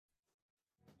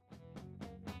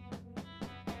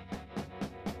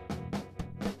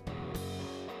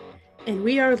And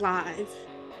we are live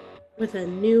with a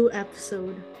new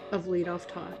episode of Lead Off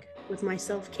Talk with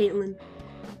myself, Caitlin,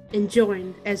 and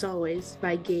joined, as always,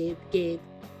 by Gabe. Gabe,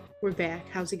 we're back.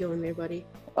 How's it going there, buddy?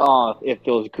 Oh, it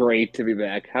feels great to be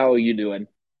back. How are you doing?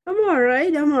 I'm all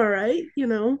right. I'm all right.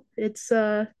 It's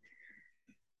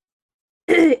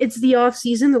it's the off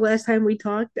season. The last time we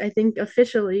talked, I think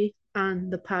officially on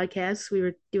the podcast, we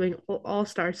were doing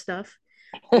all-star stuff.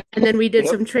 And then we did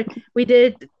Yep. some we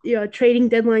did trading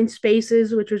deadline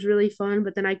spaces, which was really fun,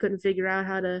 but then I couldn't figure out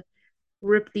how to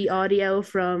rip the audio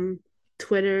from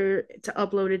Twitter to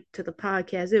upload it to the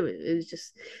podcast. It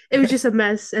was just a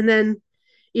mess. And then,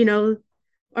 you know,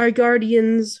 our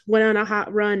Guardians went on a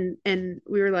hot run, and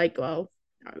we were like, well,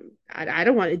 I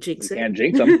don't want to We jinx it. can't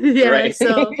jinx them, Yeah, right?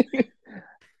 so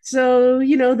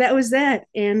that was that.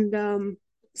 And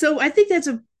so I think that's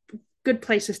a good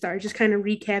place to start. Just kind of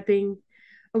recapping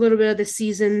a little bit of the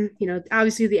season.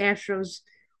 Obviously the Astros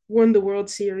won the World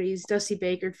Series. Dusty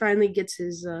Baker finally gets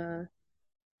his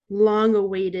long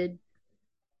awaited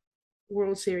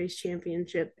World Series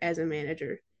championship as a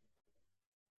manager.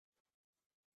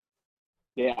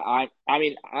 Yeah,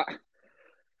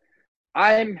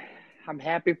 I'm I'm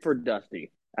happy for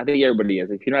Dusty. I think everybody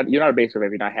is. If you're not a baseball fan,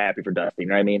 if you're not happy for Dusty, you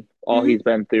know what I mean? All Mm-hmm. he's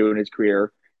been through in his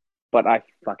career, but I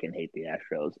fucking hate the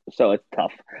Astros, so it's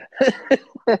tough.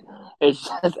 It's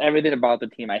just everything about the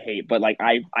team I hate, but like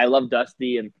I love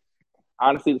Dusty, and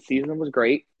honestly, the season was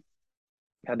great.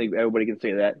 I think everybody can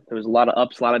say that. There was a lot of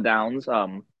ups, a lot of downs.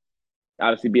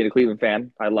 Obviously, being a Cleveland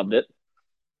fan, I loved it.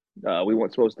 We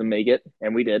weren't supposed to make it,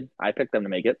 and we did. I picked them to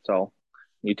make it. So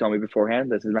you told me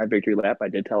beforehand, this is my victory lap. I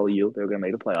did tell you they were going to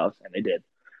make the playoffs, and they did.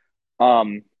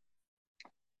 Um,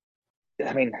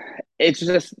 I mean, it's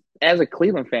just as a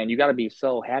Cleveland fan, you got to be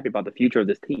so happy about the future of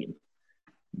this team.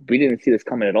 We didn't see this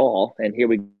coming at all, and here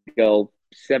we go.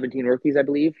 17 rookies, I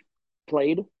believe,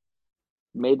 played,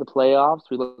 made the playoffs.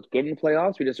 We looked good in the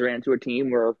playoffs. We just ran into a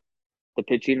team where the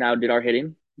pitching now did our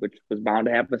hitting, which was bound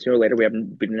to happen sooner or later. We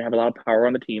didn't have a lot of power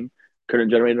on the team, couldn't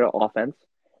generate an offense,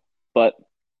 but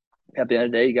at the end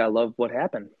of the day, you gotta love what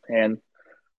happened. And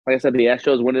like I said, the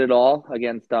Astros win it all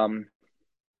against oh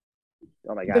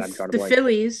my god, The I'm drawing a the blank.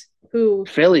 Phillies, who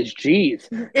Phillies, jeez.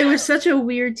 it was such a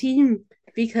weird team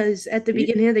because at the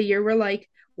beginning of the year we're like,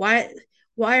 why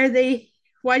are they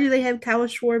why do they have Kyle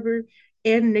Schwarber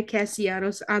and Nick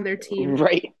Castellanos on their team?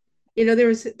 Right. There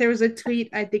was a tweet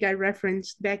I think I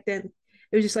referenced back then.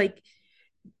 It was just like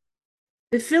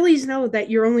the Phillies know that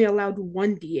you're only allowed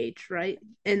one DH, right?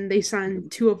 And they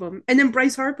signed two of them. And then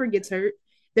Bryce Harper gets hurt,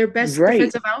 their best Right.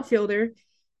 defensive outfielder,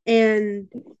 and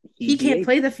he can't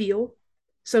play EDH. the field.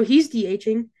 So he's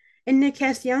DHing. And Nick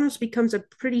Castellanos becomes a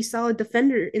pretty solid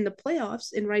defender in the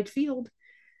playoffs in right field.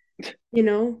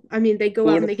 I mean, they go Who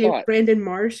out would and have they get thought? Brandon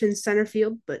Marsh in center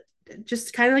field, but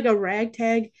just kind of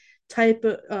like type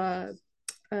of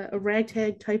a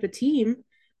ragtag type of team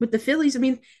with the Phillies. I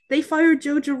mean, they fired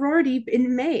Joe Girardi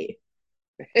in May,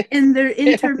 and their Yeah.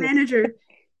 interim manager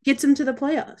gets them to the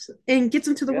playoffs and gets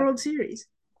them to the Yeah. World Series.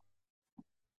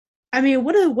 I mean,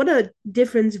 what a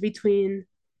difference between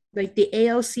like the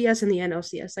ALCS and the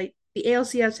NLCS. Like the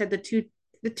ALCS had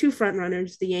the two front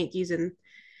runners, the Yankees and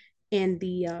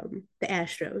the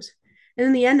Astros, and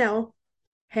then the NL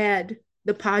had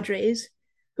the Padres,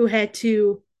 who had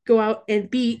to go out and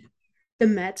beat the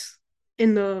Mets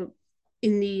in the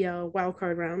wild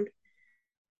card round,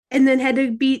 and then had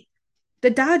to beat the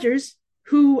Dodgers,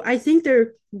 who I think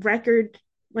their record,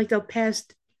 like the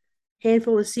past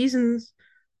handful of seasons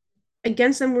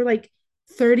against them, were like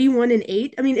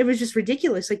 31-8. I mean, it was just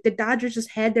ridiculous. Like the Dodgers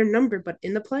just had their number, but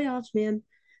in the playoffs, man,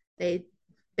 they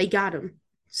they got them.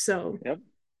 So Yep.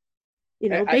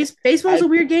 I, baseball's I a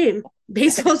weird game.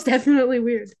 Baseball's definitely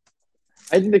weird.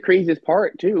 I think the craziest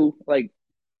part too, like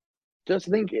just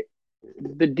think it,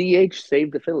 the DH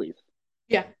saved the Phillies.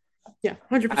 Yeah, yeah,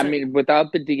 100%.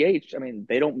 Without the DH,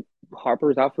 they don't.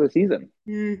 Harper's out for the season.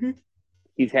 Mm-hmm.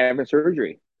 He's having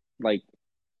surgery. Like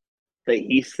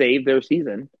he saved their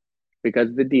season because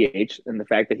of the DH and the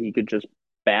fact that he could just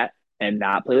bat and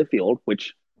not play the field,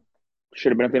 which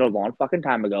should have been a thing a long fucking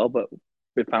time ago, but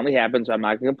it finally happened, so I'm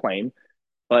not gonna complain.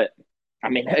 But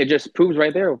it just proves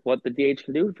right there what the DH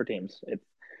can do for teams.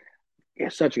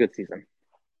 It's such a good season.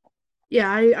 Yeah,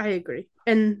 I agree.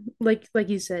 And like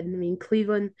you said, I mean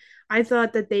Cleveland, I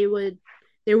thought that they would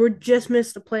just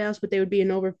miss the playoffs, but they would be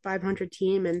an over 500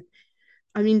 team. And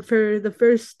I mean for the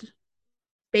first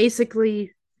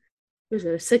basically was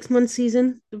it a 6 month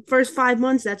season? The first 5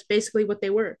 months, that's basically what they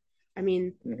were. I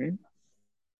mean, Mm-hmm.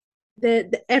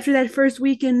 after that first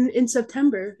week in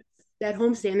September, that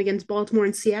homestand against Baltimore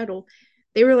and Seattle,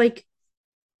 they were like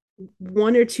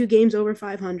one or two games over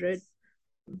 500.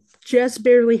 just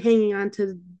barely hanging on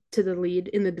to the lead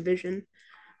in the division.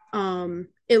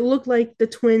 It looked like the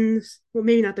Twins, well,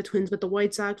 maybe not the Twins, but the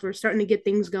White Sox were starting to get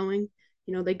things going.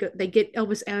 They get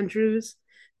Elvis Andrews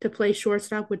to play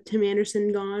shortstop with Tim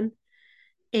Anderson gone,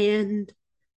 and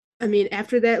I mean,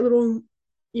 after that little,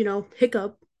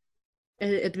 hiccup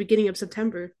at the beginning of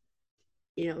September,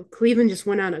 Cleveland just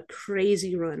went on a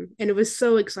crazy run, and it was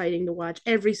so exciting to watch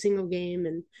every single game,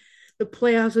 and the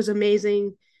playoffs was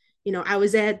amazing. I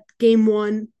was at game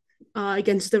one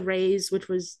against the Rays, which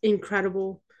was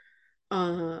incredible.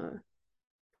 Uh,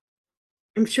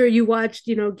 I'm sure you watched,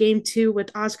 game two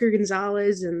with Oscar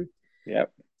Gonzalez and,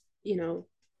 Yep.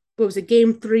 what was it,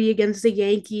 game three against the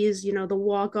Yankees, the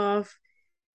walk off.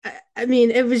 I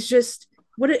mean, it was just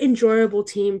what an enjoyable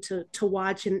team to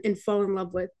watch and fall in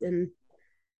love with. And,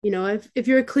 if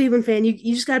you're a Cleveland fan,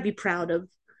 you just got to be proud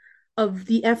of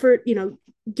the effort,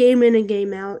 game in and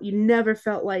game out. You never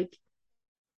felt like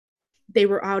they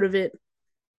were out of it.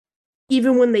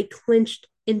 Even when they clinched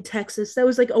in Texas, that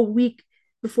was like a week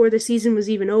before the season was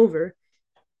even over.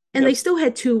 And they Yep. still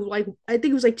had two, like, I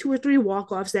think it was like two or three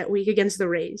walk-offs that week against the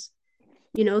Rays.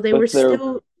 They were But they're still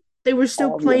all the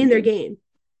young playing their kids. game.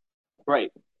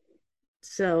 Right.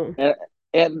 So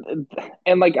And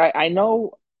and like I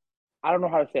know I don't know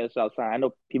how to say this outside. I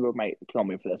know people might kill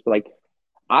me for this, but like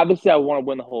obviously I want to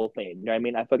win the whole thing. You know what I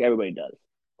mean? I feel like everybody does.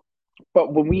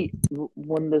 But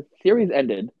when the series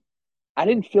ended, I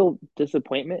didn't feel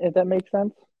disappointment, if that makes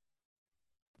sense.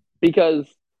 Because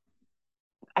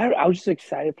I was just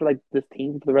excited for like this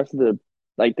team for the rest of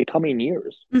the coming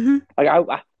years. mhm. Like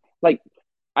like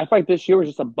I feel like this year was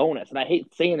just a bonus, and I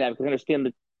hate saying that because I understand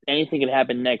that anything can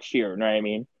happen next year. You know what I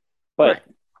mean? But Right.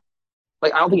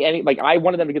 like I don't think any like I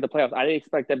wanted them to get the playoffs. I didn't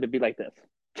expect them to be like this.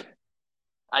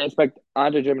 I didn't expect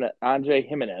Andre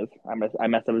Jimenez. I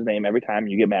mess up his name every time.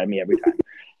 You get mad at me every time,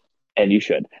 and you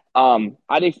should. I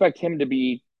didn't expect him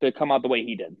to come out the way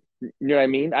he did. You know what I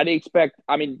mean? I didn't expect.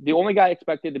 I mean, the only guy I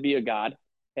expected to be a god,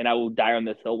 and I will die on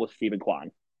this hill was Stephen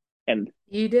Kwan, and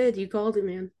You did. You called it,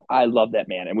 man. I love that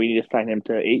man, and we need to sign him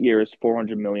to 8 years,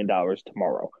 $400 million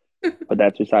tomorrow. But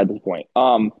that's beside the point.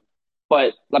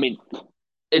 But I mean,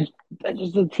 it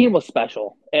just the team was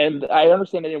special, and I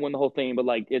understand they didn't win the whole thing, but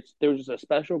like there was just a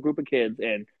special group of kids,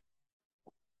 and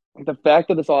the fact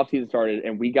that this offseason started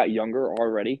and we got younger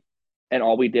already, and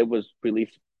all we did was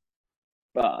release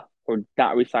or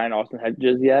not resign Austin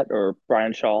Hedges yet or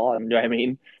Brian Shaw, and you know what I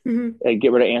mean, Mhm. and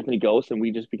get rid of Anthony Ghost, and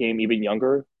we just became even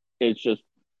younger. It's just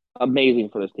amazing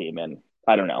for this team, and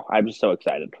I don't know, I'm just so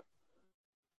excited.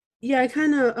 Yeah, I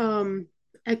kind of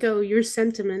echo your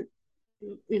sentiment.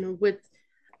 With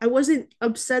I wasn't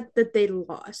upset that they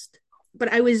lost,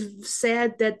 but I was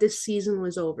sad that this season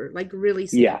was over. Like really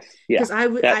sad, Yes, yeah, because I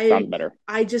w- that sounds better.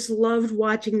 I just loved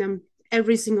watching them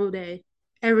every single day,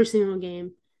 every single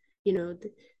game.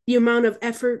 The amount of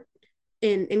effort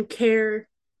and care,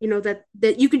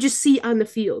 that you could just see on the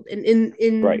field and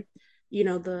in Right.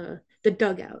 the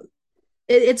dugout.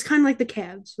 It's kind of like the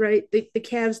Cavs, right? The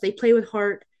Cavs, they play with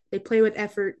heart, they play with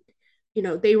effort.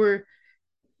 They were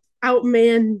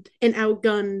outmanned and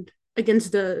outgunned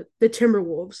against the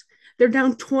Timberwolves. They're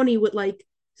down 20 with like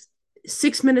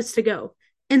 6 minutes to go,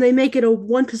 and they make it a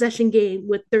one possession game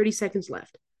with 30 seconds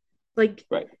left. Like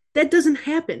Right. that doesn't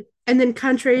happen. And then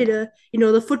contrary No.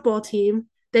 to the football team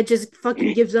that just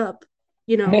fucking gives up,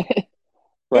 you know,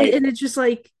 Right. and it's just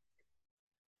like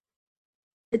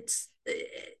it's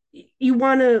you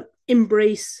want to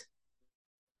embrace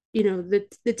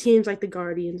the teams like the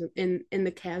Guardians and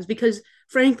the Cavs, because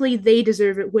frankly they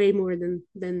deserve it way more than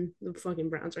the fucking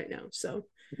Browns right now. So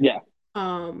Yeah.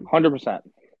 um 100%.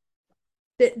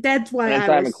 that's why And it's I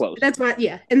not even was close. that's why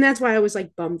yeah, and that's why I was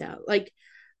like bummed out. Like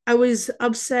I was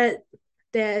upset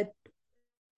that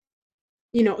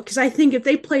because I think if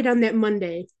they played on that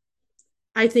Monday,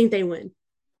 I think they win.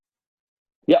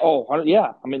 Yeah. Oh, 100,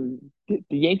 yeah. I mean, the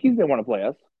Yankees didn't want to play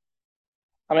us.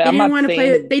 I mean, They I'm didn't not want to play.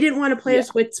 saying, They didn't want to play yeah,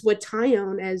 us with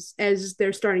Tyone as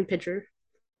their starting pitcher,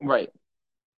 right.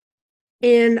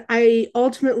 and I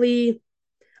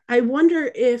wonder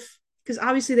if, because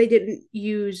obviously they didn't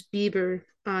use Bieber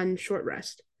on short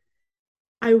rest.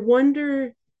 I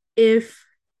wonder if,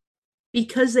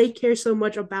 because they care so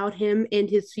much about him and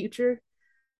his future,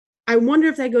 I wonder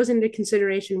if that goes into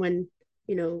consideration when,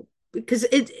 because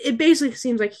it basically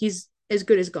seems like he's as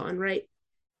good as gone, right?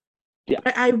 Yeah.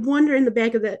 I wonder in the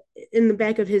back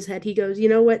of his head, he goes, you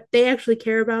know what? They actually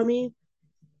care about me.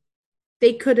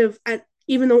 They could have,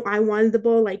 even though I wanted the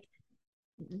ball, like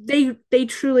they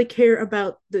truly care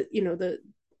about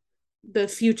the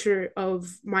future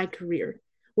of my career,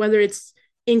 whether it's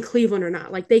in Cleveland or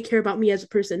not. Like they care about me as a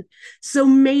person. So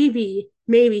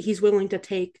maybe he's willing to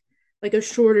take like a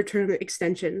shorter term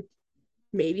extension.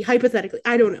 Maybe hypothetically,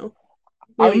 I don't know.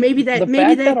 I mean, Maybe that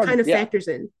kind of factors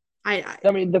in. I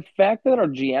I mean, the fact that our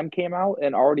GM came out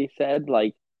and already said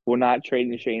like we're not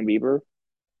trading Shane Bieber,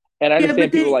 and I yeah,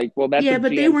 understand people are like, well, that's yeah, what but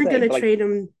they GM weren't say, gonna but like, trade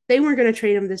him. They weren't gonna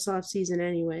trade him this off season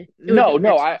anyway. It would be no,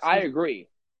 next I offseason. agree,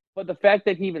 but the fact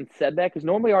that he even said that because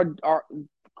normally our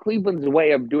Cleveland's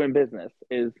way of doing business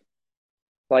is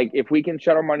like if we can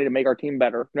shut our money to make our team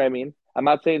better. You know what I mean? I'm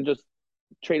not saying just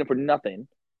trade him for nothing,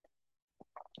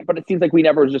 but it seems like we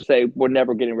never just say we're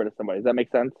never getting rid of somebody. Does that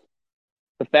make sense?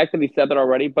 The fact that he said that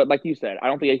already, but like you said, I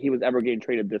don't think he was ever getting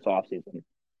traded this offseason.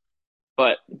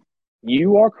 But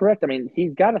you are correct. I mean,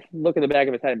 he's got to look in the back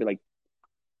of his head and be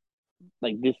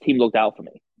like this team looked out for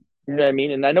me. You know what I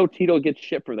mean? And I know Tito gets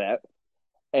shit for that,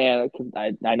 and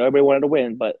I know everybody wanted to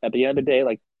win, but at the end of the day,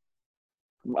 like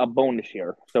a bonus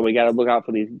year, so we got to look out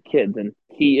for these kids. And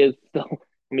he is still,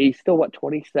 I mean, he's still what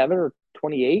 27 or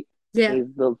 28. Yeah. He's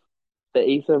the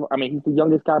ace of. I mean, he's the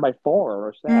youngest guy by far on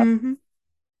our staff. Mm-hmm.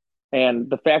 And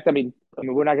the fact, I mean,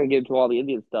 we're not going to get into all the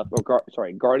Indian stuff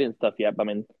or Guardian stuff yet. But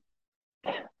I mean,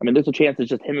 there's a chance it's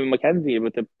just him and McKenzie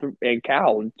with and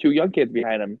Cal and two young kids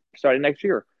behind him starting next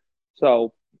year.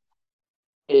 So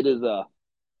it is a.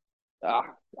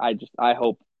 I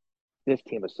hope this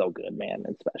team is so good, man,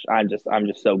 and special. I'm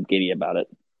just so giddy about it.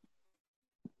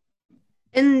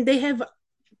 And they have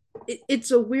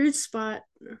it's a weird spot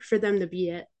for them to be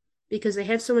at because they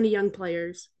have so many young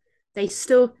players. They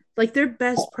still like their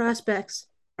best prospects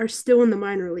are still in the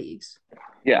minor leagues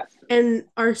Yeah, and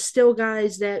are still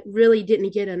guys that really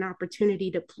didn't get an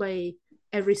opportunity to play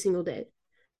every single day.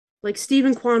 Like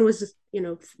Stephen Kwan was,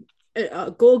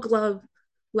 a Gold Glove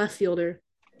left fielder,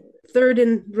 third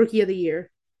in Rookie of the Year,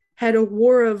 had a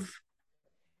WAR of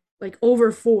like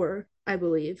over 4, I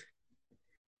believe,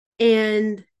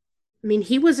 and I mean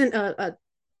he wasn't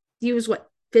he was what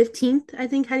 15th, I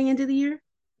think, heading into the year,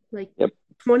 like yep.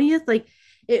 20th. Like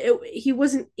he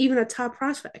wasn't even a top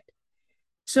prospect.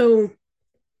 So,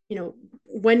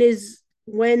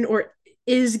 when or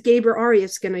is Gabriel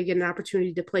Arias going to get an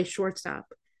opportunity to play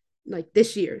shortstop like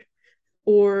this year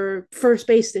or first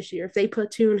base this year if they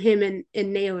platoon him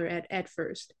and Naylor at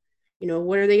first?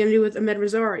 What are they going to do with Ahmed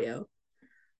Rosario?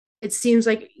 It seems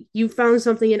like you found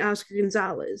something in Oscar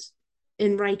Gonzalez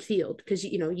in right field because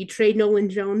you trade Nolan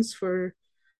Jones for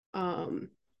um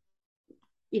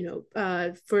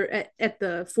for at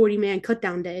the 40-man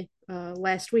cutdown day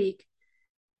last week,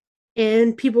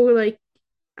 and people were like,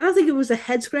 I don't think it was a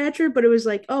head scratcher, but it was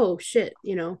like, oh shit,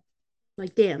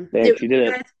 like damn, They actually did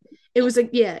it. it was like,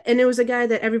 yeah, and it was a guy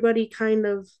that everybody kind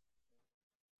of,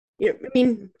 I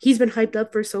mean, he's been hyped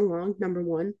up for so long, number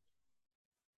one,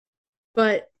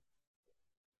 but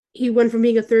he went from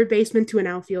being a third baseman to an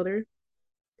outfielder.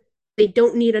 They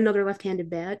don't need another left-handed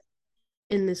bat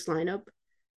in this lineup,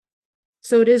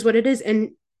 so it is what it is,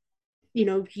 and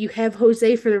you have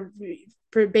Jose for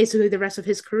basically the rest of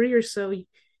his career, so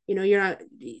you're not.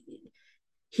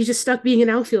 He's just stuck being an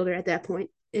outfielder at that point,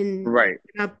 and Right.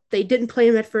 they didn't play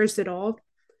him at first at all,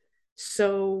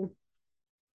 so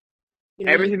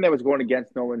Everything that was going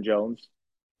against Nolan Jones,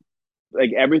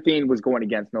 like everything was going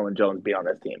against Nolan Jones being on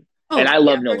this team. And oh I yeah,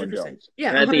 love Nolan 100%, Jones, yeah,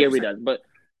 and I think everybody 100%. does. But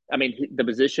I mean, the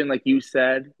position, like you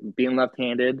said, being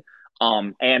left-handed,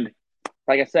 and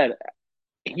like I said,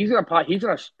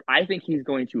 I think he's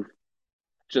going to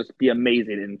just be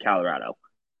amazing in Colorado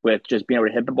with just being able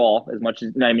to hit the ball as much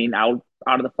as, you know what I mean, out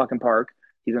of the fucking park.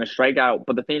 He's going to strike out.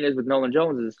 But the thing is with Nolan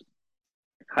Jones is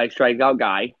high strikeout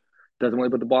guy, doesn't really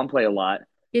put the ball in play a lot,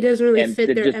 It doesn't really and fit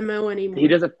it their just mo he anymore.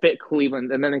 doesn't fit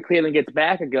Cleveland. And then Cleveland gets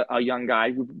back a young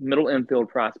guy, middle infield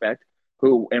prospect,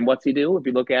 who and what's he do? If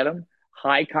you look at him,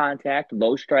 high contact,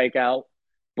 low strikeout,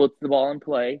 puts the ball in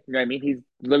play. You know what I mean? He's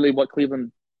literally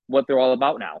what they're all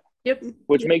about now, Yep,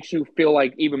 which yep. makes you feel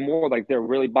like even more like they're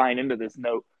really buying into this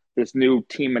new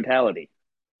team mentality.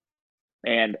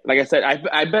 And like I said,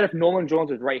 I bet if Nolan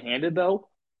Jones was right-handed though,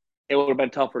 it would have been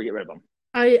tougher to get rid of him.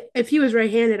 If he was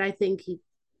right-handed, I think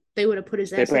they would have put his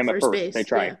They ass play at him at first first. They base.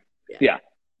 try. Yeah, yeah, Yeah.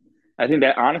 I think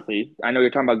that honestly, I know you're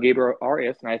talking about Gabriel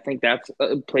Arias, and I think that's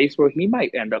a place where he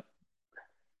might end up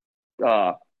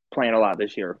uh, playing a lot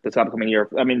this upcoming year.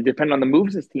 I mean, depending on the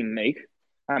moves this team make.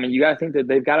 I mean, you got to think that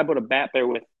they've got to put a bat there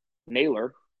with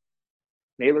Naylor.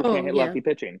 Naylor can't oh hit yeah, lefty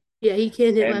pitching, yeah. He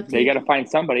can't hit and they got lefty. to find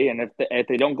somebody. And if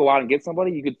they don't go out and get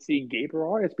somebody, you could see Gabriel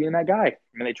Arias being that guy. I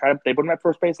mean, they put him at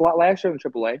first base a lot last year in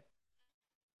AAA.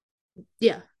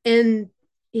 Yeah, and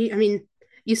I mean,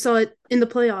 you saw it in the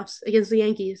playoffs against the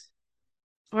Yankees.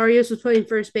 Arias was playing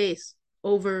first base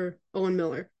over Owen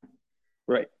Miller.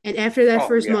 Right. And after that Oh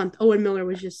first yeah. month, Owen Miller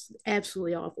was just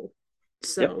absolutely awful. Yep.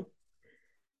 So,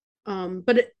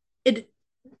 But it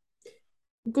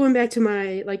going back to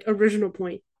my like original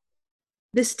point,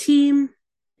 this team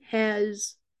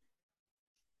has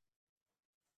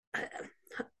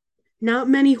not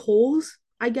many holes,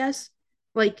 I guess.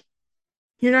 Like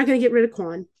you're not gonna get rid of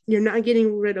Quan. You're not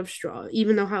getting rid of Straw,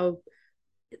 even though how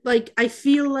like I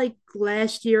feel like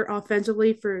last year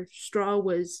offensively for Straw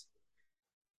was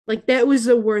like that was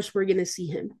the worst we're gonna see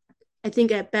him. I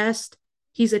think at best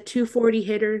he's a 240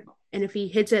 hitter, and if he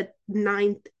hits at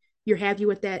ninth, you're happy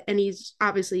with that. And he's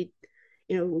obviously,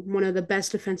 one of the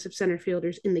best defensive center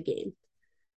fielders in the game.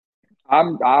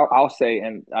 I'll say,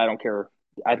 and I don't care.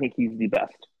 I think he's the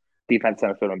best defense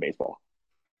center fielder in baseball.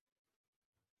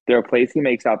 There are plays he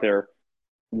makes out there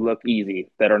look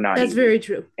easy that are not That's easy, very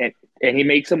true. and he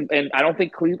makes them. And I don't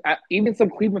think even some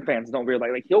Cleveland fans don't realize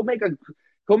like he'll make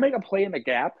a play in the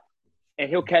gap and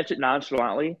he'll catch it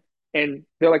nonchalantly, and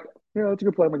they're like, it's a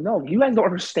good play. I'm like, no, you guys don't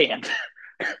understand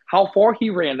how far he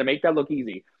ran to make that look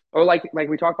easy. Or like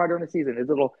we talked about during the season, his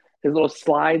little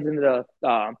slides into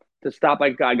the to stop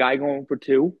like a guy going for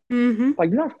two. Mm-hmm. Like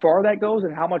you know how far that goes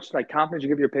and how much like confidence you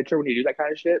give your pitcher when you do that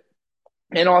kind of shit.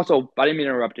 And also, I didn't mean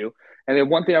to interrupt you. And then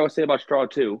one thing I would say about Straw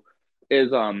too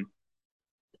is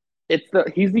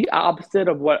he's the opposite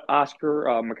of what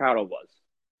Oscar Mercado was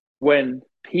when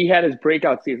he had his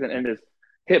breakout season and his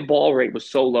hit ball rate was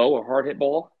so low, or hard hit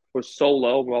ball was so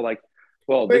low.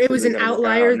 Well, Where this it was isn't an going to work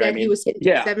out. outlier You know what I that he mean? was hitting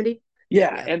Yeah, 270. yeah.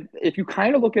 Yeah. And if you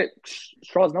kind of look at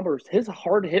Straw's numbers, his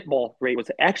hard hit ball rate was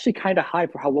actually kind of high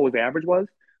for how low his average was,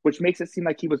 which makes it seem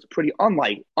like he was pretty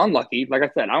unlucky. Like I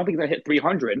said, I don't think he's going to hit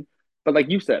 300, but like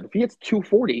you said, if he hits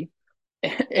 240,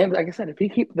 and like I said, if he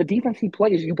keep the defense he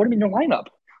plays, you put him in your lineup.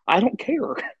 I don't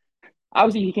care.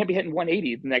 Obviously, he can't be hitting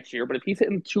 180 next year, but if he's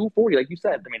hitting 240, like you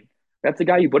said, I mean, that's the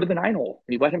guy you put in the nine hole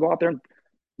and you let him go out there and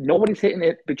nobody's hitting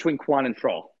it between Quan and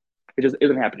Straw. It just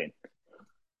isn't happening.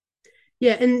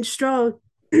 Yeah, and Straw,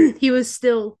 he was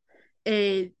still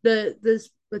the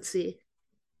let's see,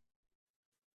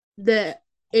 the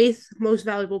eighth most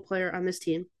valuable player on this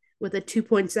team with a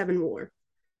 2.7 WAR,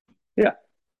 Yeah.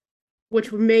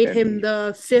 which made And him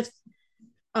the fifth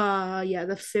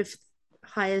the fifth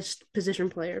highest position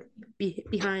player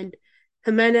behind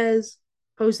Jimenez,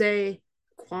 Jose,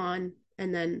 Quan,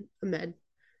 and then Ahmed.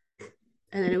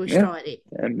 And then it was yeah, Straw at eight.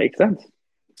 it makes sense.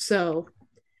 So,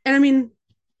 and I mean,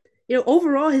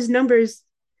 overall his numbers,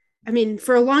 I mean,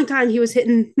 for a long time he was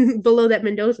hitting below that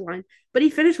Mendoza line, but he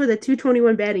finished with a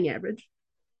 221 batting average.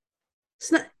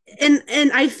 It's not,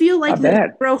 and I feel like Not his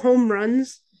bad. throw home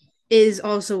runs is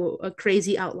also a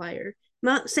crazy outlier.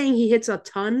 Not saying he hits a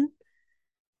ton,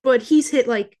 but he's hit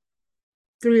like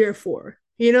three or four.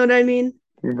 You know what I mean?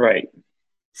 Right.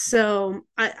 So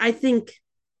I think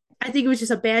it was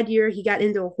just a bad year. He got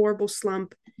into a horrible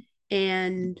slump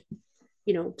and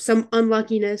some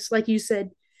unluckiness, like you said.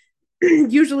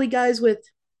 Usually, guys with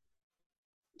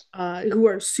who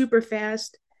are super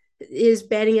fast, his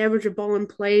batting average or ball in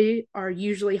play are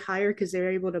usually higher because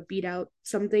they're able to beat out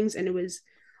some things, and it was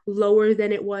lower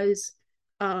than it was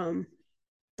um,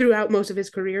 throughout most of his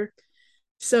career.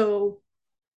 So,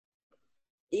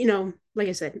 like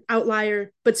I said,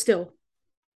 outlier, but still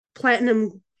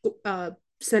platinum uh,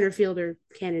 center fielder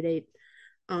candidate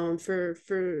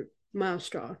for Miles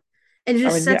Straw, and it I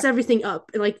just mean, sets yeah. everything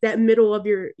up like that middle of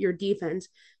your defense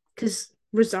because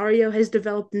Rosario has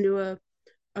developed into a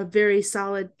very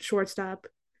solid shortstop.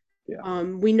 Yeah.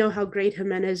 We know how great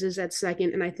Jimenez is at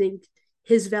second, and I think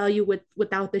his value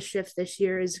without the shift this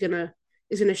year is gonna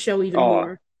show even Oh,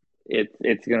 more.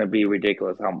 it's gonna be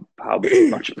ridiculous how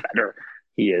much better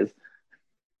he is.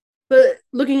 But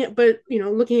looking at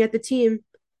the team,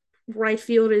 right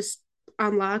field is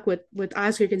on lock with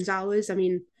Oscar Gonzalez. I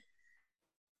mean,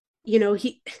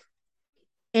 he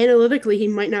analytically he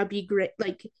might not be great.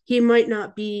 Like he might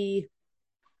not be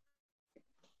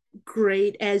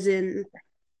great as in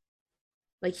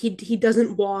like he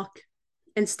doesn't walk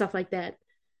and stuff like that,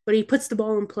 but he puts the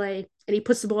ball in play and he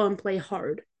puts the ball in play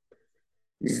hard.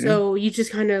 Mm-hmm. So you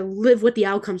just kind of live with the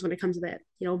outcomes when it comes to that.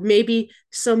 Maybe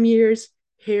some years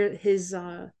here his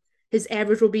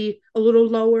average will be a little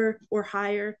lower or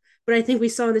higher, but I think we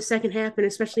saw in the second half and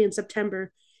especially in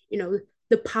September, you know,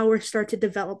 the power start to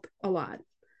develop a lot.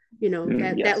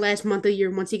 That Yes. last month of the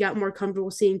year once he got more comfortable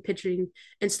seeing pitching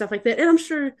and stuff like that. And I'm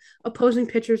sure opposing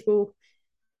pitchers will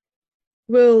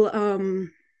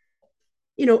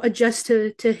adjust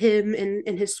to him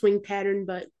and his swing pattern,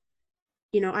 but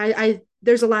I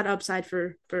there's a lot of upside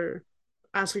for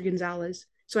Oscar Gonzalez.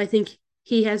 So I think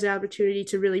he has the opportunity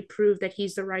to really prove that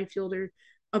he's the right fielder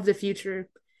of the future.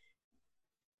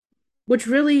 Which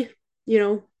really,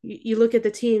 you look at the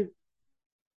team,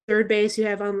 third base you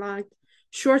have unlocked,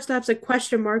 Shortstop's a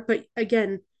question mark, but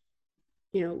again,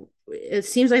 it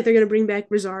seems like they're going to bring back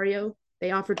Rosario.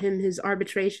 They offered him his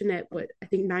arbitration at what I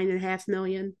think 9.5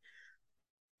 million.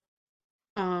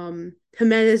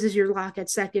 Jimenez is your lock at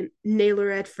second, Naylor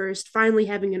at first. Finally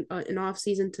having an off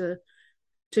season to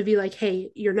be like,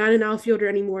 hey, you're not an outfielder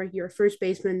anymore. You're a first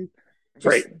baseman.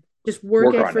 Great. Just work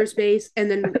Work at on it. first base, and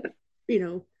then you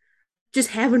know just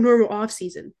have a normal off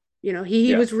season. He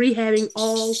Yes. was rehabbing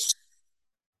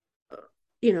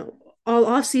you know all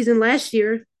off season last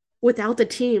year without the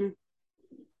team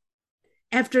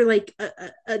after like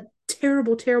a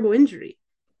terrible, terrible injury.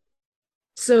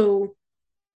 So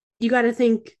you got to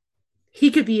think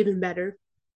he could be even better.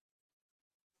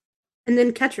 And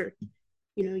then catcher,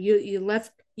 you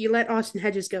let Austin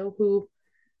Hedges go, who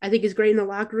I think is great in the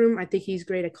locker room. I think he's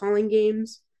great at calling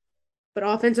games, but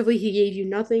offensively he gave you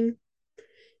nothing.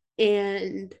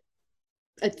 And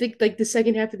I think like the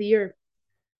second half of the year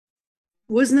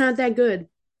was not that good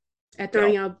at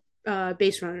throwing No. out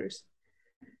base runners.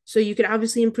 So you could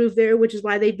obviously improve there, which is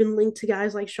why they've been linked to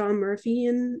guys like Sean Murphy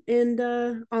and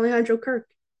Alejandro Kirk.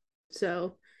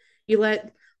 So you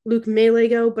let Luke Melee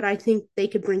go, but I think they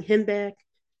could bring him back.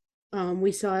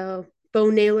 We saw Bo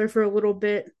Naylor for a little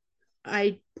bit.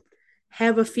 I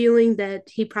have a feeling that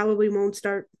he probably won't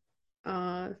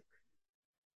uh,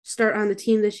 start on the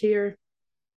team this year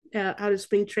out of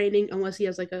spring training unless he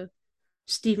has like a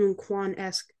Stephen Kwan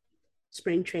esque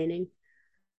spring training.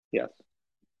 Yes.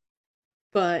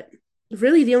 But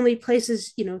really, the only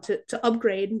places to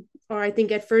upgrade are I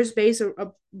think at first base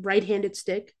a right handed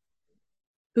stick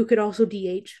who could also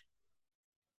DH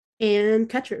and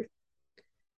catcher.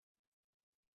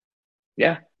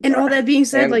 Yeah. And all that being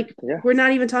said, And like yeah. we're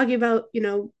not even talking about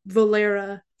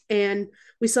Valera, and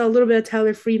we saw a little bit of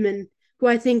Tyler Freeman, who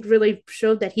I think really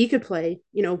showed that he could play,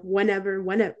 whenever,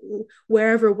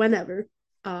 wherever, whenever.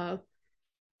 Uh,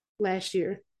 Last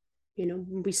year,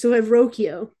 we still have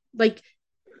Rocchio. Like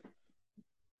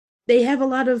they have a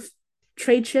lot of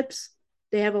trade chips,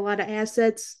 they have a lot of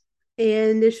assets,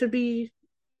 and it should be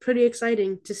pretty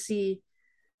exciting to see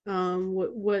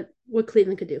what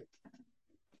Cleveland could do.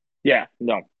 Yeah.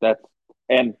 No.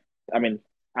 And I mean,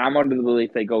 I'm under the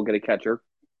belief they go get a catcher.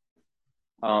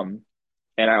 Um,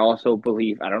 and I also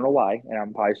believe I don't know why, and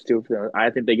I'm probably stupid.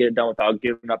 I think they get it done without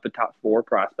giving up the top four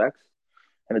prospects.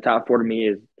 And the top four to me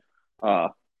is uh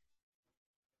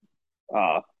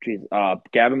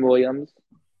Gavin Williams,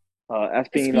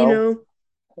 Espino,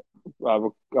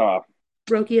 Espino, uh, uh,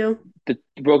 Rocchio. the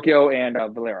Brocchio, and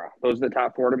Valera. Those are the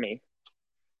top four to me.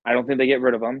 I don't think they get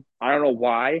rid of them. I don't know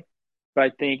why, but I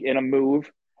think in a move,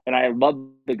 and I love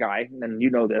the guy, and you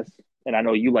know this, and I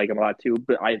know you like him a lot too.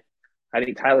 But I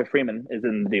think Tyler Freeman is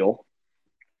in the deal.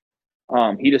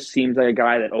 He just seems like a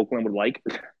guy that Oakland would like.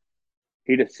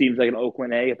 He just seems like an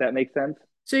Oakland A, if that makes sense.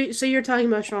 So you're talking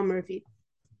about Sean Murphy.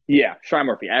 Yeah, Sean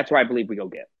Murphy. That's where I believe we go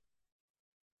get.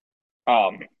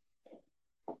 Um,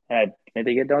 and I think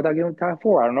they get done without getting top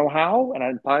four. I don't know how, and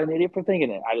I'm probably an idiot for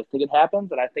thinking it. I just think it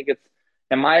happens, and I think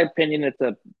in my opinion,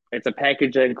 it's a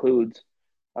package that includes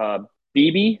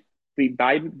BB,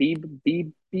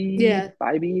 Yeah,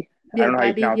 Bibby. I yeah, don't know how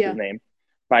you Bibby. pronounce his Yeah. name,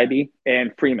 Bibby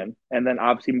and Freeman, and then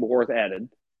obviously more is added.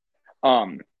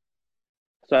 Um,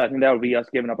 so I think that would be us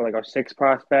giving up like our sixth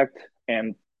prospect,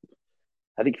 and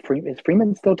I think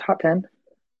Freeman still top 10.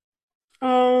 I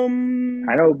Um,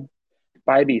 know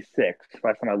Bibby's six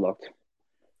last time I looked.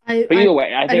 I But either I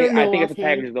way, I I think don't I know think it's a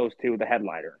package offhand. of those two, the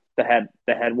headliner, the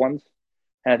head ones,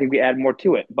 and I think we add more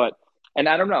to it. But and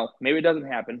I don't know, maybe it doesn't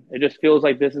happen. It just feels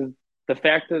like this is the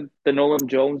fact that the Nolan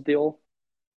Jones deal,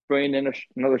 bringing in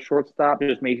another shortstop, it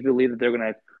just makes me believe that they're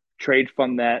going to trade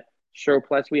from that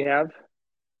surplus we have.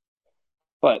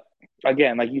 But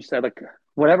again, like you said, like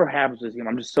whatever happens with him,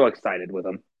 I'm just so excited with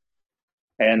him.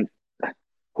 And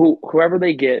whoever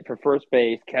they get for first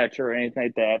base, catcher, or anything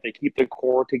like that, they keep the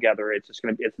core together. It's just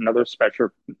gonna be it's another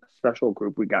special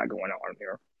group we got going on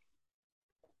here.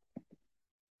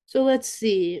 So let's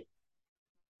see.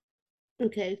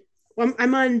 Okay, well,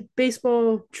 I'm on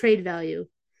baseball trade value,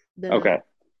 the Okay.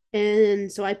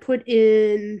 and so I put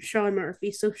in Sean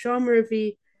Murphy. So Sean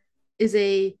Murphy is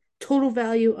a total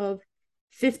value of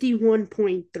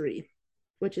 51.3,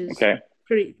 Okay.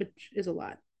 which is a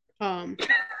lot. Um,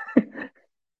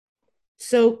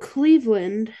 so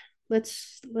Cleveland,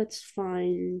 let's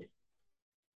find.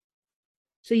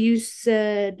 So you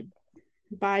said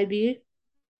Bybee.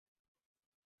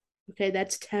 Okay,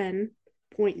 that's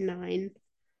 10.9.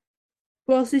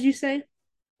 Who else did you say?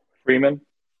 Freeman.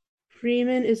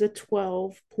 Freeman is a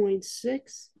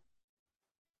 12.6.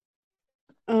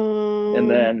 And Um,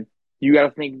 then you got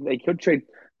to think they could trade.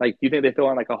 Like, you think they throw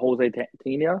in like a Jose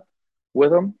Tina?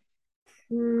 with him.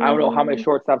 I don't know how many Mm,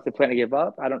 shortstops they plan to give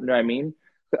up. I don't know what I mean.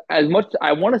 As much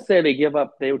I want to say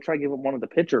they would try to give up one of the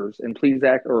pitchers in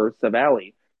Plesac or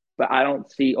Savali, but I don't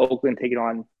see Oakland taking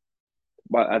on.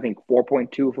 But I think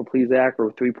 4.2 for Plesac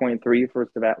or 3.3 for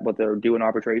Savali, what they're doing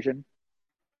arbitration.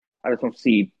 I just don't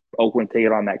see Oakland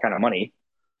taking on that kind of money.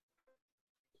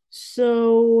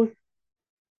 so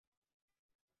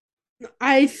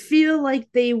I feel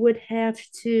like they would have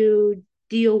to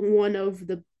deal one of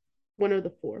the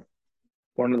four.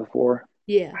 One of the four.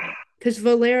 Yeah. Because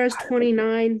Valera's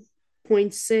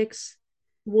 29.6,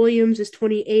 Williams is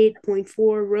 28.4,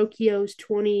 Rocchio's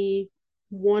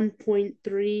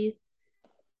 21.3.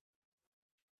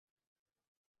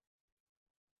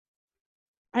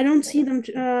 I don't see them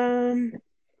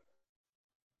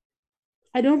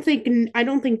I don't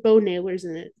think Bo Naylor's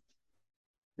in it.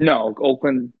 No,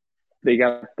 Oakland. They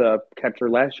got the catcher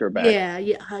last year back. Yeah,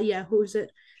 yeah. Who is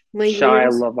it? Shai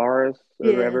Langoliers? Lavares or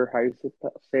Yeah. whatever how you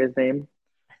say his name.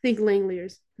 I think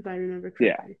Langoliers, if I remember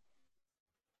Yeah, correctly.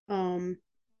 Um,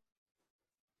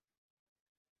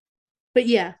 but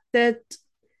yeah, that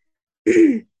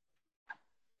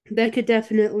that could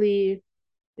definitely.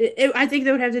 I think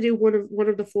they would have to do one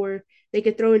of the four. They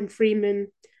could throw in Freeman.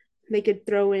 They could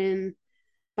throw in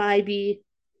Bybee,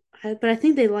 but I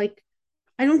think they like.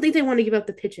 I don't think they want to give up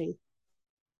the pitching.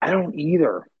 I don't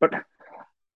either. But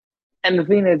and the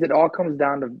thing is, it all comes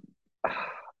down to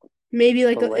Maybe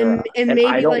like and Valera, and and I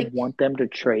maybe don't like want them to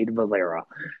trade Valera.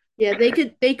 yeah, they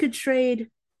could trade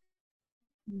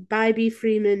Bybee,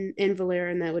 Freeman, and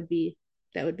Valera, and that would be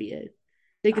it.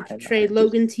 They could I trade just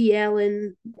Logan T.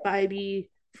 Allen, Bybee,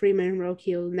 Freeman, and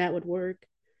Rokiel, and that would work.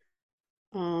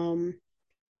 Um,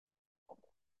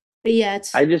 but yeah,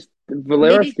 it's I just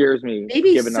Valera maybe scares me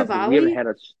maybe giving up because we haven't Savali. had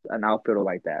an outfielder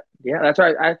like that. Yeah, that's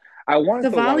right. I want to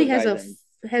throw one of Savali those guys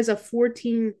in. has a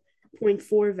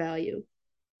 14.4 value.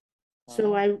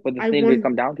 So I But the I thing we want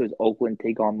come down to is Oakland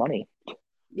take on money.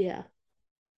 yeah.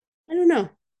 I don't know.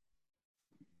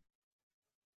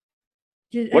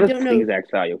 I What is don't know.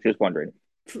 Plexac's value? Just wondering.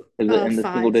 Is it in the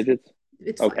single 5. digits?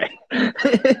 It's 5. Okay.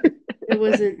 It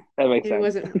wasn't That makes it sense.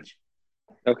 wasn't much.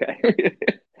 Okay.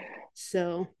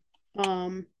 So,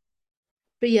 um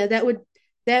but yeah, that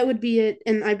would be it,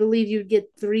 and I believe you'd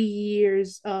get 3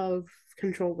 years of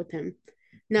control with him.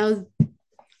 Now,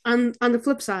 on the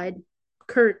flip side,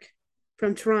 Kirk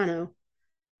from Toronto,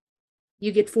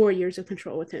 you get 4 years of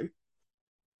control with him.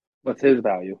 What's his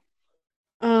value?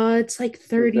 It's like Is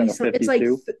 30 that a something. It's like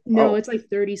 52? no, Oh, it's like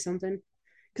 30 something.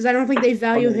 Because I don't think they I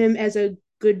value mean, him as a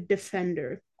good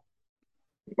defender.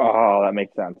 oh, that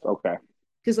makes sense. Okay.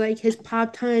 Because like his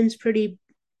pop time's pretty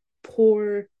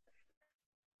poor,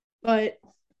 but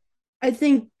I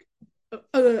think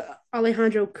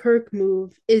Alejandro Kirk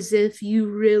move is if you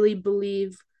really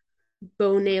believe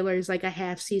Bo Naylor is like a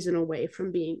half season away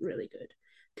from being really good.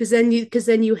 Because then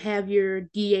you have your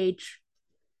DH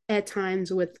at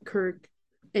times with Kirk,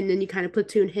 and then you kind of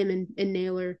platoon him and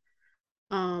Naylor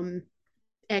um,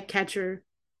 at catcher.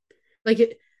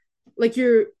 Like like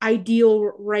your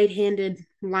ideal right-handed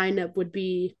lineup would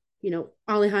be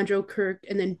Alejandro Kirk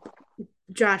and then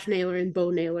Josh Naylor and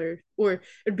Bo Naylor, or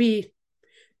it'd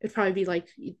probably be like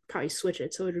you'd probably switch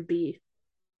it so it would be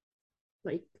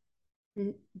like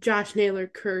Josh Naylor,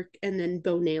 Kirk, and then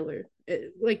Bo Naylor,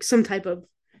 like some type of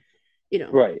you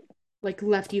know Right. like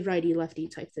lefty righty lefty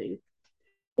type thing.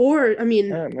 Or I mean,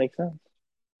 Yeah, it makes sense.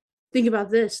 Think about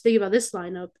this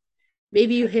lineup.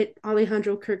 Maybe you hit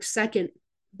Alejandro Kirk second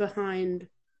behind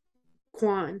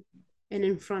Quan and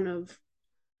in front of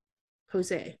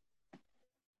Jose.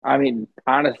 I mean,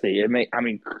 honestly, I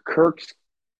mean, Kirk's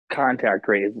contact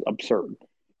rate is absurd.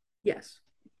 Yes.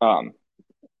 Um,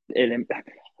 it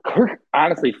Kirk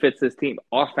honestly fits this team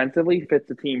offensively, fits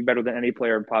the team better than any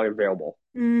player probably available.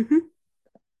 Mm-hmm.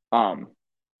 Um,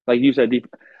 like you said, deep.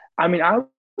 I mean, I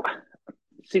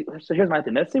see. So here's my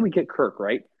thing. Let's say we get Kirk,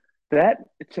 right? That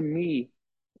to me,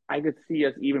 I could see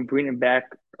us even bringing back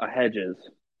a Hedges.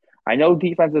 I know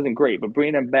defense isn't great, but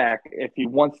bringing him back if he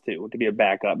wants to be a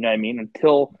backup. You know what I mean?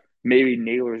 Until maybe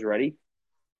Naylor's ready.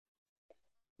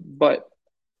 But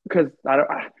because I don't,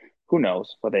 who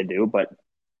knows what they do? But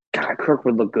God, Kirk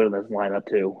would look good in this lineup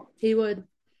too. He would.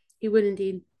 He would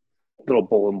indeed. Little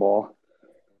bowling ball.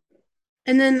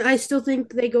 And then I still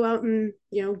think they go out and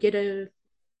get a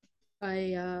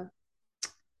a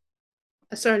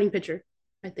starting pitcher.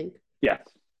 I think. Yes.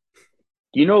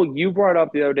 You know, you brought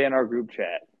up the other day in our group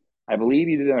chat. I believe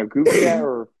you did in a group chat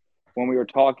or when we were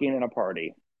talking in a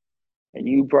party, and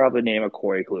you brought up the name of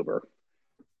Corey Kluber.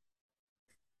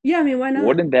 Yeah, I mean, why not?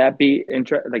 Wouldn't that be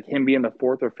like him being the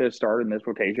fourth or fifth starter in this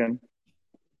rotation?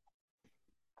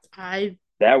 I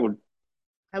That would.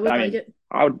 I would I like mean, it.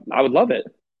 I would love it.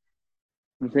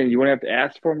 I'm saying you wouldn't have to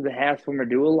ask for him to ask for him to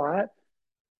do a lot.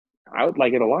 I would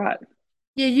like it a lot.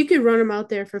 Yeah, you could run him out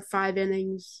there for 5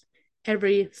 innings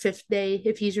every fifth day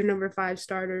if he's your number five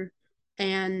starter,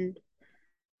 and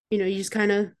you just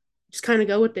kind of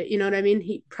go with it. You know what I mean?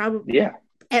 He probably Yeah,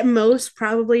 at most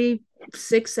probably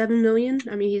 6-7 million.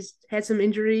 I mean, he's had some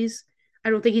injuries. I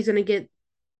don't think he's going to get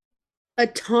a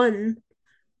ton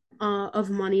of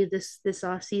money this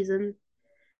off season.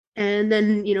 And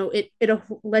then it'll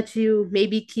let you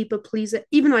maybe keep a please,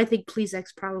 even though I think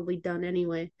Plezek's probably done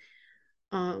anyway.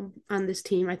 On this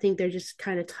team, I think they're just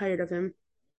kind of tired of him.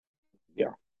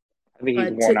 yeah. I think he's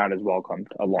But worn out his welcome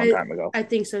a long I time ago. I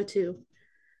think so too.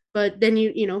 But then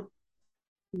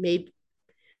maybe,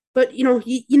 but you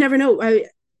never know.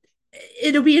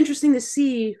 It'll be interesting to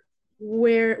see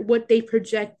what they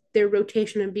project their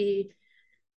rotation to be,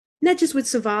 not just with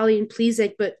Savali and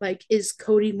Plezek, but like, is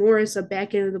Cody Morris a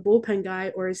back end of the bullpen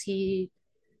guy, or is he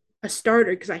a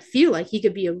starter? Because I feel like he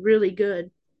could be a really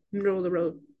good middle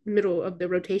of the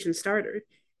rotation starter.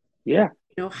 Yeah,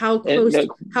 How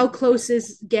and close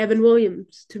is Gavin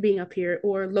Williams to being up here,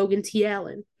 or Logan T.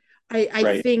 Allen? I I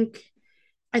right, think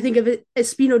I think if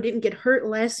Espino didn't get hurt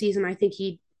last season, I think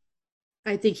he'd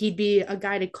be a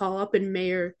guy to call up in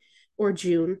May or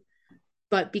June.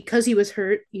 But because he was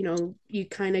hurt, you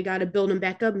kind of got to build him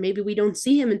back up. Maybe we don't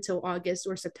see him until August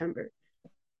or September.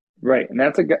 right, and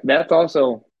that's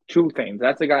also two things.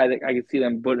 That's a guy that I could see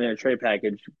them putting in a trade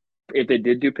package if they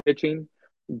did do pitching,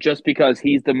 just because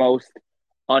he's the most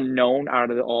unknown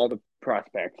out of all the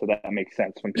prospects. So that makes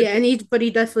sense when Yeah, pitching. but he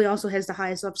definitely also has the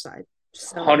highest upside.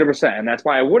 So 100%. And that's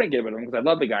why I wouldn't give it to him because I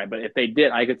love the guy. But if they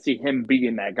did, I could see him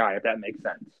being that guy, if that makes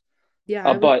sense. yeah,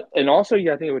 I would. But, and also, you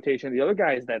got to think of rotation. The other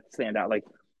guys that stand out, like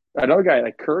another guy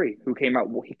like Curry, he came up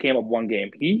one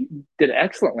game. He did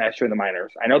excellent last year in the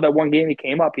minors. I know that one game he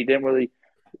came up, he didn't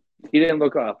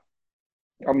look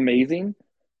amazing.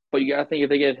 But you got to think if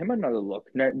they give him another look.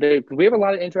 We have a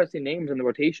lot of interesting names in the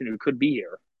rotation who could be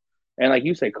here. And like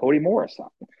you say, Cody Morris,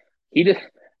 he did.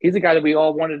 He's a guy that we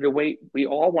all wanted to wait. We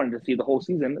all wanted to see the whole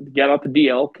season. Get out the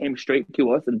DL, came straight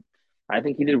to us, and I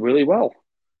think he did really well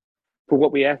for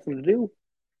what we asked him to do.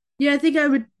 Yeah, I think I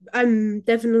would. I'm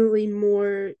definitely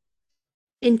more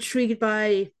intrigued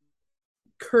by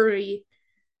Curry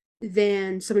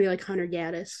than somebody like Hunter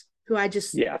Gaddis, who I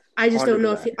just Yeah, I just don't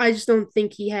know if 100%. I just don't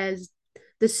think he has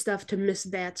the stuff to miss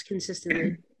bats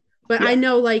consistently. But I Yeah,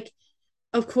 know, like,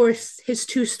 of course, his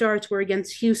two starts were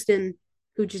against Houston,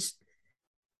 who just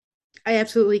I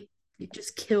absolutely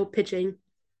just kill pitching,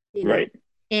 you know, right.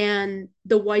 and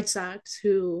the White Sox,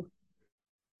 who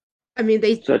I mean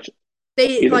Such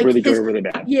they either like really good his or really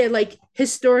bad. yeah, like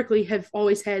historically have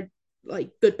always had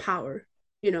like good power,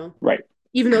 you know. Right.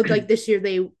 Even though like this year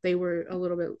they were a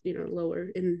little bit lower,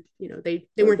 and they weren't They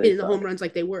hitting the home suck. runs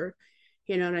like they were,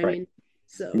 you know what I Right. mean?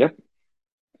 So Yep.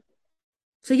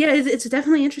 so yeah, it's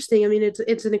definitely interesting. I mean,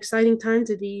 it's an exciting time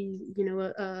to be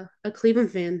a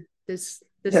Cleveland fan this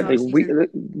Yeah. off season.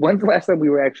 When's the last time we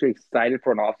were actually excited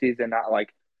for an offseason? Not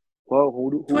like, well,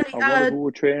 20 I wonder who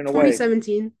we're trading away.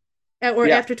 2017, or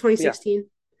Yeah. after Yeah. 2016.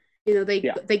 They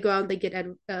Yeah. they go out and they get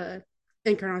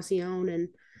Encarnacion and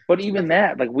But stuff even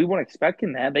that, like, we weren't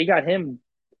expecting that. They got him.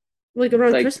 like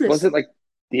around Like, was Christmas. it like,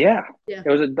 yeah, Yeah.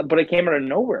 but it came out of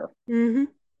nowhere Mm-hmm.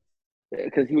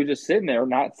 because he was just sitting there,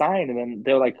 not signed. And then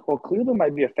they're like, well, Cleveland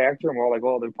might be a factor. And we're all like,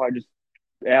 well, they're probably just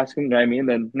asking. You know what I mean?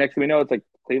 Then next thing we know, it's like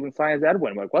Cleveland signs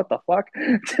Edwin. We're like, what the fuck?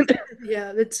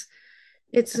 Yeah, it's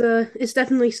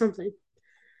definitely something.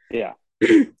 Yeah.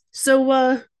 So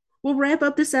we'll wrap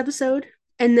up this episode,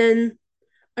 and then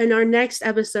in our next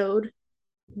episode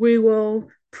we will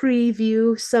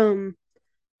preview some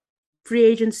free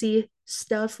agency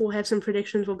stuff. We'll have some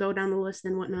predictions. We'll go down the list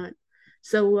and whatnot.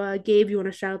 So Gabe, you want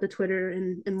to shout out the Twitter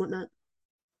and whatnot?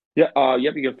 Yeah.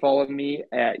 Yep. You can follow me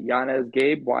at Yanez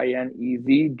Gabe,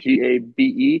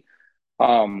 YNEZGABE,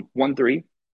 1-3.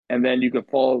 And then you can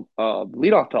follow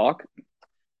Leadoff Talk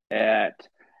at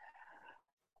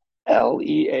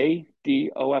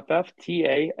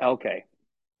LEADOFFTALK.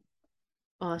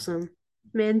 Awesome,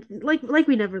 man. Like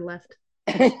we never left.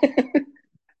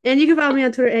 And you can follow me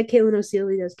on Twitter at Caitlin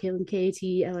O'Sealy. That's Caitlin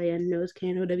KATLAN knows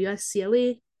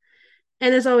KNOWSCLE.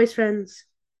 And as always, friends,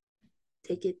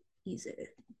 take it easy.